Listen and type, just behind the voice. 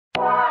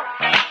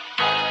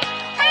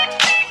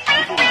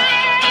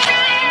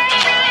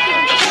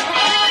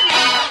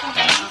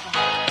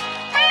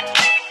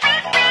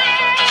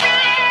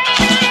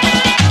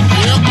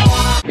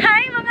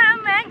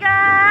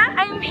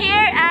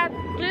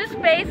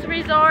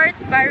resort,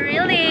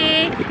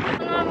 Barili.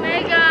 Oh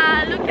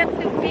mega, look at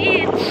the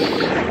beach.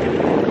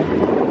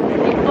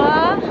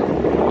 Diba?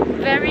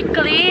 Very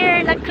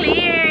clear na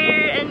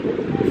clear. And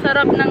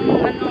sarap ng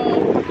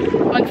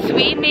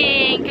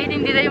mag-swimming. Kahit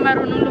hindi tayo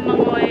marunong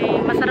lumangoy,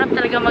 masarap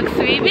talaga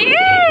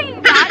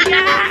mag-swimming.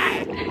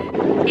 Dagat!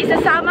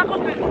 Isasama ko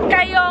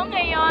kayo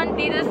ngayon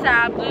dito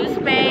sa Blue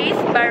Space,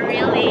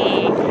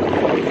 Barili.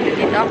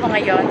 Dito ako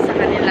ngayon sa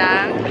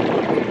kanilang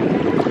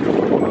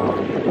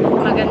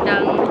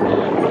magandang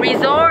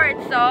resort.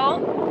 So,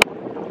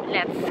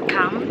 let's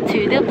come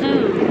to the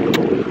blue.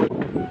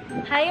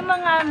 Hi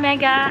mga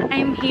mega!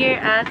 I'm here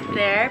at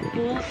their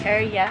pool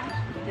area.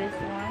 This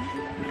one.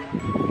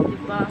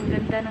 Diba? Ang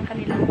ganda ng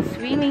kanilang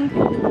swimming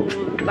pool.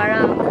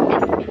 Parang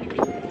infinity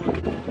pool.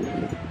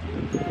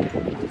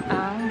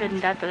 Ang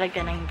ganda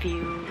talaga ng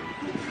view.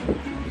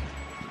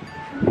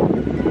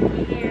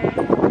 Here.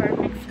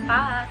 Perfect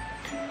spot.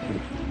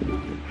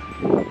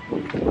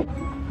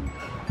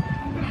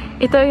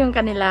 Ito yung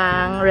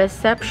kanilang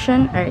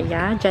reception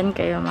area. Diyan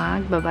kayo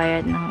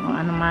magbabayad ng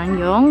ano man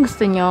yung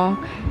gusto nyo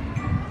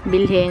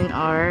bilhin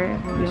or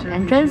yung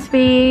entrance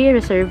fee,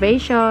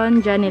 reservation.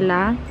 Diyan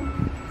nila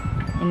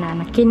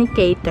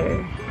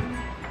kini-cater.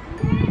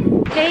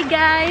 Okay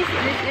guys,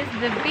 this is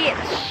the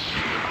beach.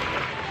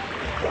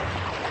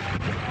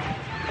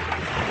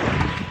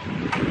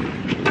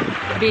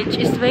 Beach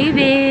is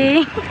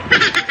waving.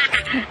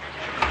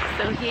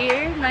 So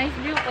here, nice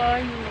view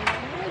for you.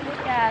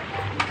 Look at.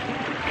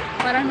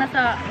 Parang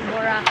nasa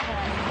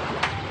Boracay.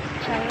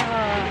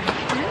 Charot.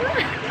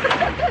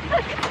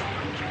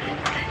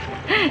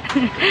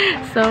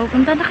 So,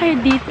 punta na kayo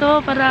dito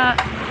para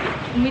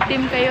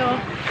umitim kayo.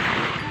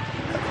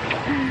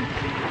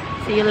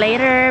 See you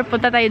later.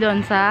 Punta tayo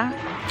doon sa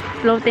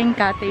floating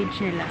cottage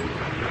nila.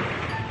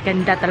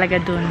 Ganda talaga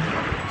doon.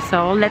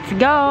 So, let's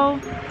go!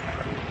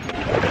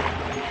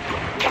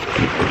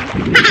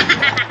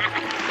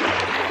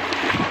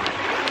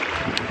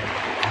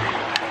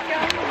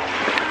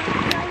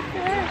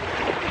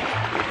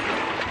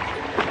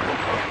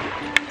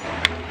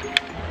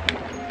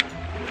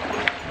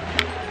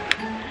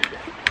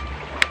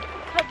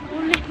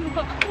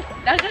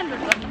 Dagan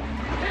ba?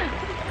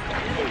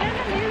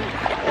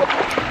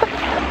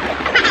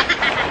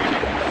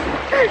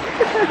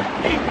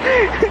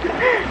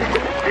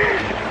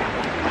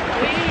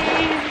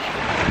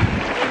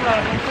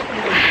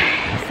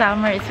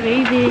 Summer is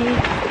wavy.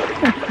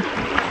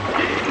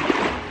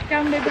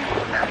 Come, baby.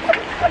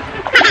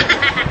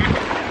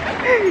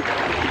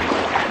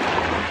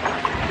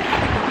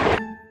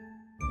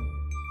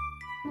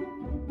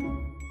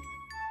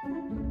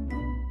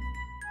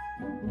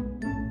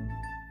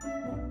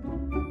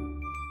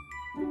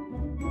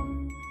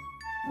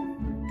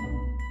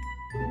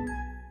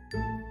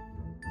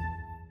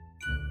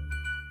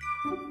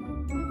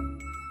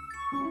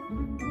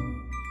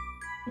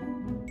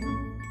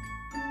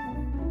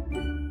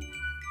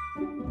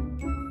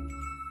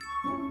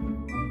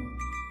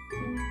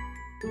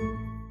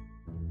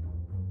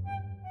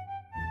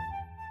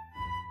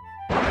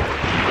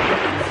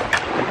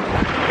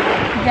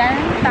 Diyan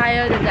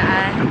tayo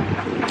dadaan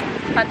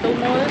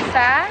patungo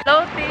sa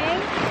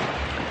floating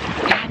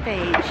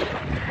cottage.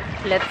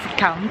 Let's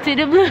come to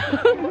the blue.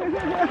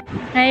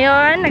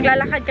 Ngayon,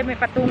 naglalakad kami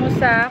patungo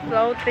sa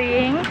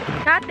floating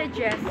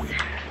cottages.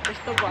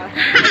 Gusto ba?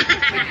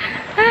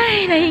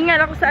 Ay,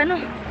 nahingal ako sa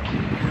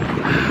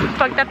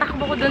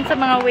pagtatakbo ko dun sa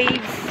mga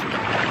waves.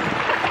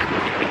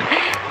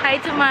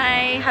 Hi to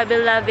my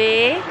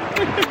habilabi.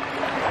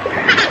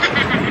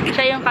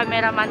 Siya yung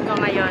cameraman ko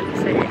ngayon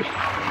kasi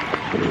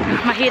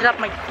mahirap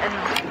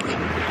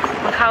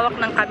maghawak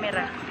ng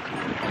camera.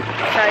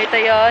 So, ito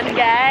yon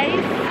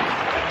guys.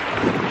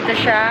 Ito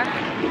siya.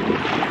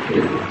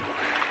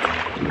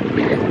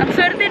 Ang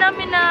swerte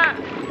namin na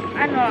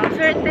ang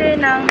swerte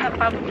ng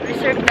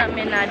reserve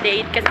namin na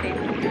date kasi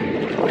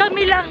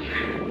kami lang.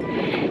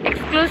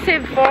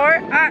 Exclusive for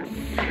us.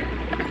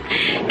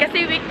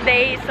 Kasi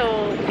weekday,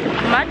 so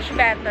much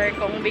better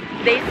kung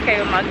weekdays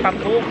kayo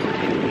magpa-book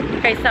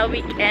kaysa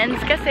weekends.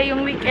 Kasi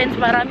yung weekends,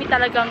 marami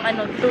talagang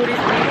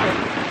tourist dito.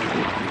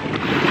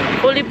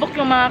 Fully book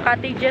yung mga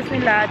cottages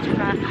nila.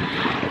 Tsaka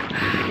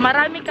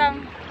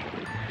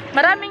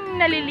maraming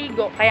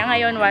naliligo. Kaya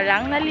ngayon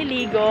walang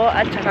naliligo.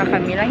 At saka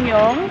kami lang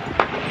yung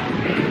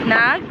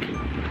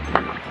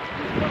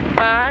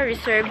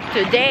nag-reserve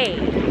today.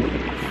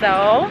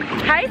 So,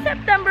 hi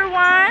September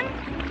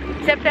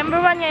 1!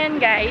 September 1 ngayon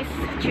guys.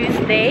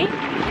 Tuesday.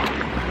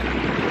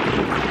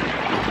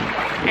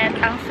 At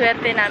ang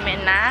swerte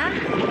namin na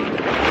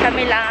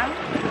kami lang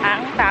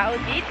ang tao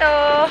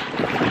dito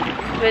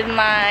with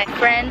my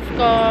friends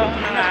kong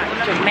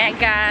mga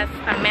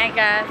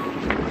amegas.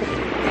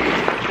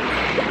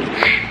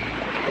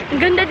 Ang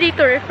ganda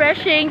dito,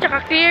 refreshing,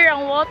 tsaka clear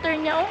ang water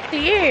niya. Oh,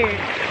 clear.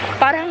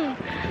 Parang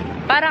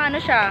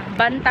siya,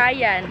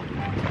 bantayan.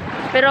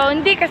 Pero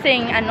hindi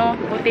kasing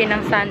puti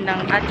ng sand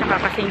at saka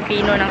kasing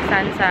pino ng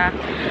sand sa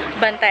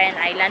Bantayan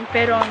Island.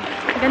 Pero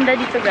ganda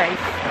dito guys.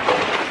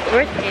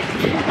 Worth it.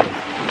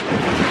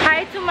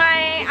 Hi to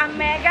my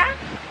Amega.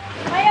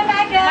 Hi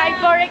Amega.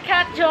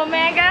 Boricat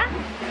Jomega.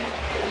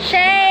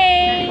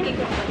 Shane.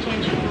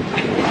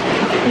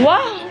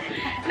 Wow!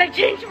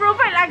 Nag-change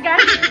profile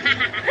agad.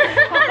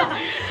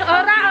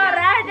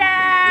 Ora-orada.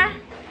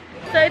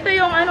 So, ito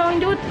yung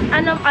hindi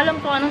alam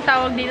ko anong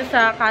tawag dito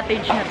sa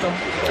cottage na to.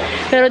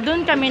 Pero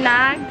dun kami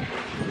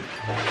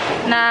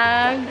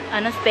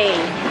stay.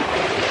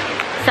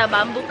 Sa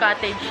bamboo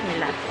cottage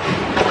nila.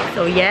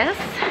 So, yes.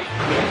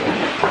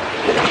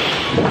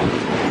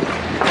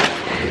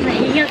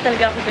 Nahingal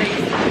talaga ako,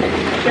 guys.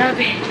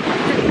 Grabe.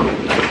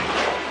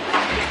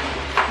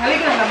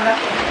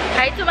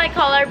 Hi to my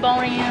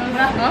collarbones.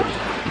 Huh?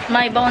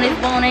 My bonies.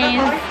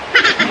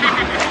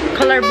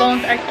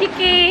 Collarbones are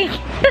kicking.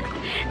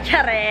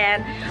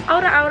 Charen.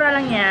 Aura-aura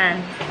lang yan.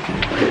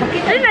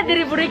 Ay,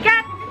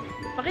 nadiriburikat.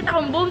 Pakita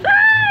kong boobs.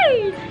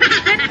 Ay!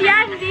 Sweat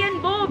yan. Hindi yan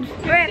boobs.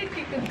 Sweat.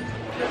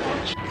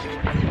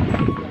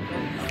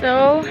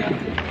 So,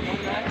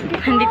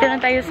 nandito na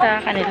tayo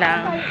sa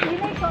kanilang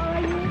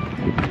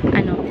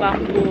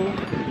bamboo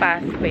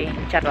pathway.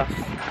 Charos.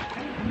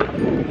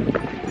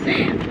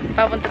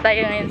 Papunta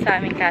tayo ngayon sa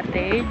aming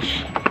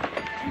cottage.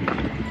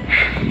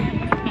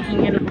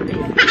 Hihingal ako,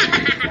 guys.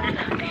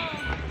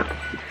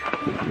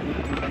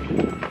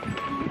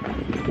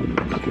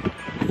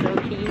 So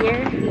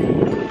here.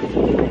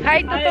 Hi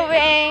to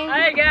Tuwing.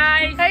 Hi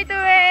guys. Hi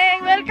Tuwing.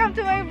 Welcome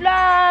to my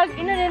vlog.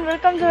 Ina din,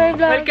 welcome to my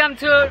vlog. Welcome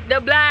to the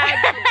vlog.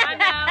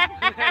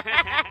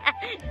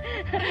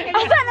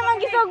 Asa naman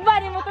gisugba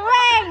ni mo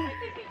Tuwing?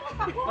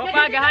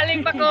 Opa,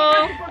 gahaling pa ko.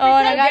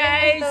 Oh,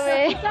 nagaling guys.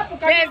 Tuwing.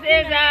 This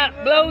is a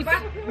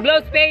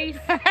blow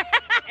space.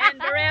 And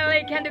the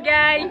rally can do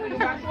guys.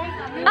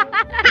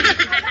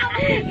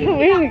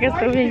 Uy,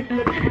 magkasuwing.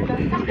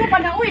 Ako pa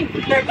na, uy.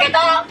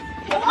 Dito!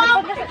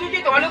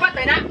 Dito, ano ba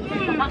tayo na?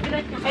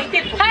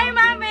 Hi,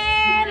 Mami!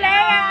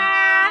 Lea!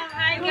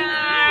 Hi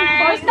guys!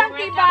 Bostang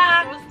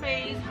tibak!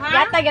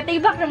 Yata,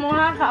 gatibak na mo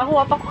ha.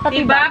 Ako, pa ko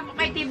katibak. Tibak?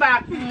 Okay,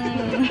 tibak.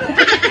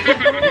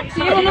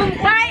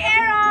 Hi,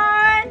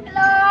 Aaron!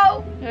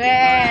 Hello!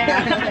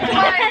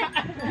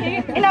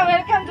 Ina,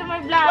 welcome to my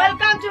vlog.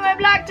 Welcome to my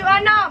vlog to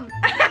Anam!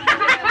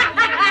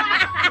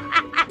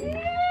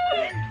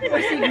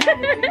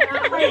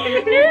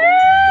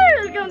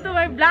 Welcome to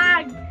my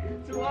vlog.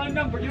 To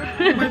Anam,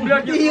 my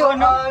vlog is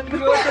Anam.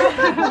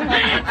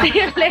 See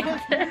you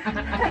later.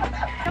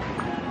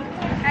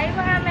 Ay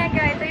mga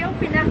mega, ito yung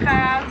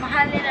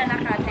pinaka-mahal nila na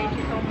cottage.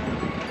 Itong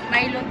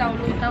may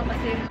lutaw-lutaw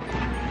kasi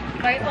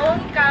may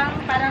own kang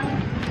parang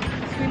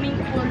swimming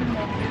pool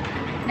mo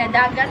na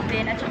dagat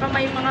din. At saka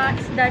may mga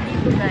isda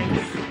dito,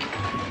 guys.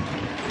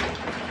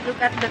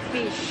 Look at the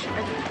fish.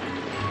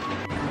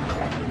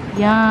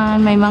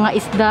 Yan, may mga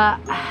isda.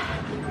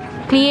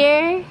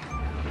 Clear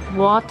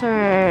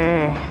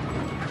water.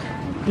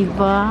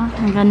 Diba?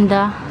 Ang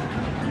ganda.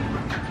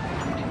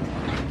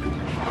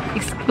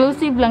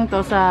 Exclusive lang to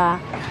sa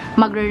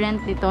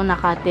magre-rent dito na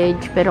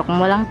cottage. Pero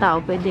kung walang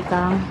tao, pwede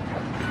kang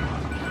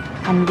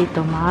andito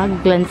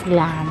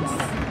mag-glance-glance.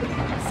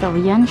 So,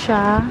 yan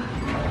siya.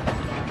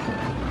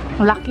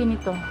 Laki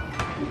nito.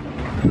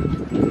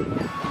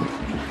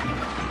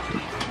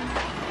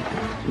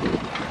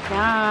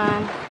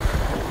 Yan.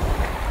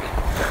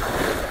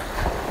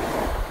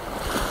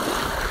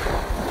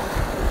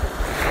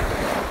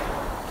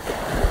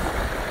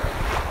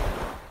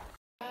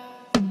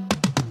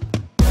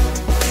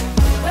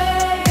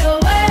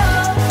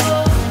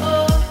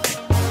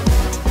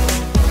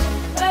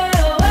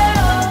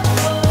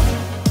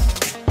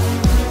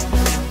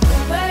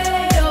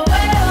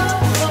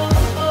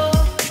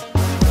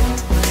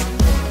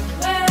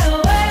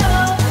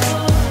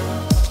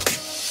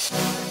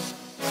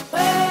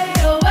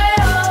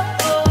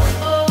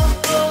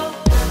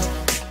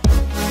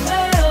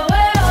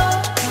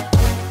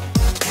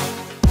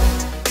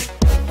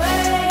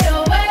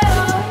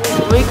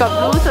 Uy,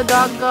 kablo sa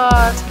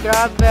dagat.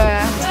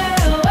 Grabe.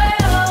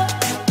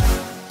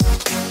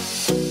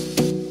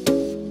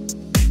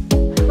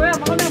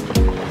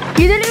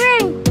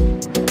 Gidaling!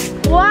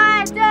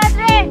 1,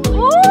 2, 3!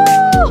 Woo!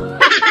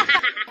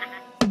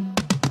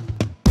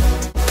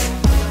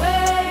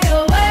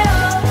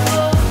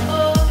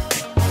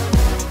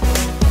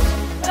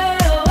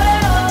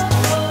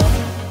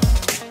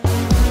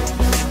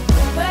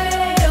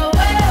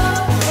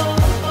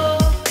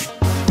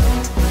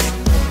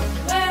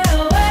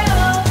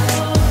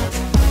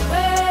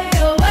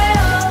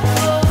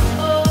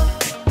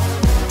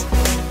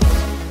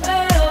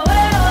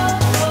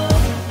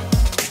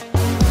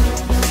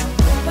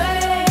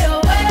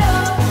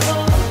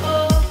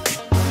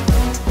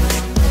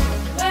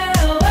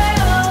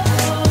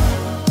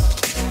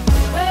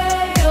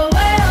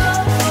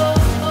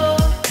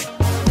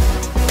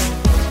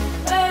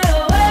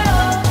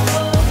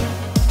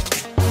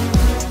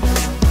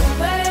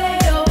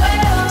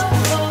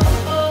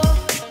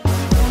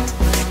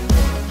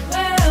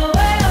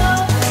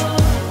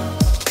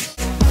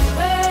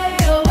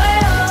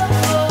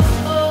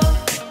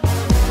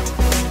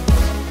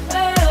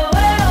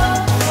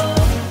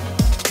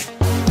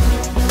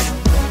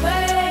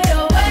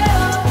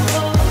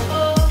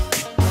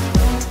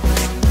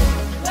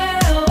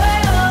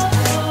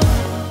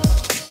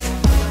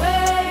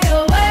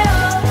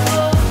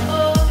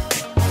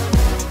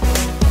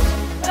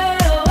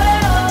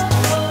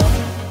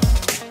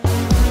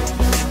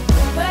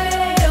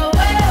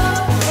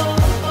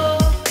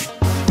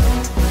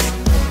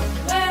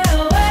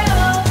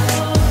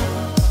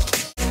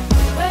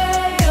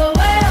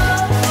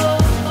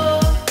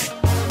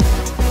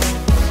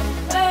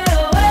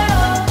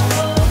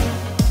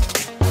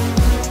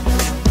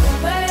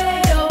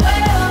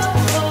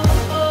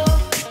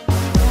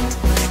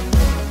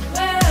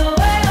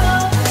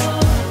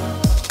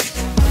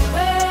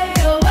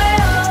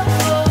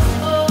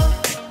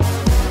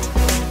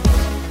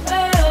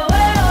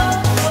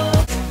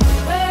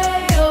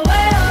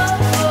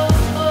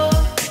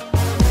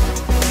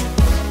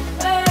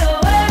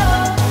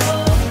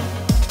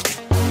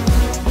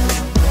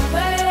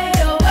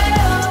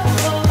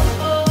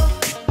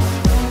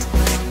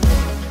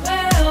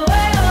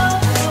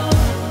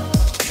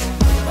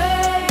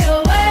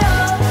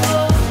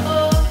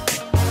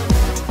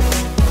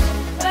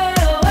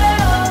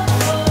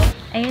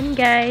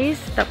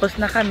 guys,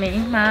 tapos na kami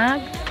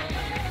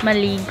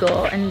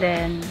maligo, and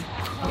then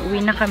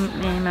uwi na kami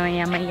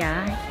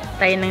maya-maya.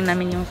 Tayo lang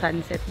namin yung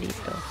sunset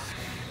dito.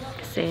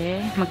 Kasi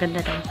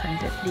maganda daw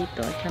sunset dito.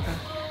 At saka,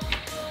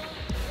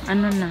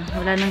 ano na,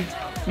 wala nang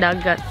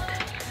dagat.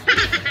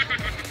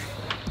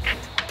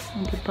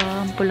 Hindi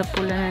pa,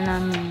 pula-pula na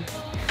namin.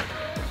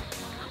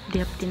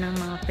 Hapdi-hapdi ng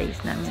mga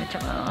face namin. At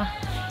saka,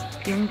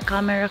 yung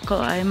camera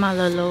ko ay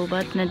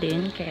malalobat na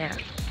din. Kaya,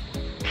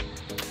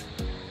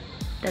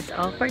 that's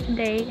all for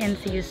today. And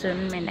see you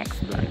soon in my next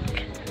vlog.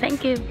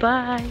 Thank you.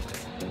 Bye.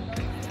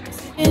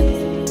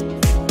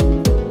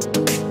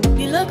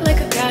 You look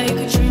like a guy who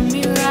could treat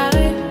me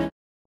right.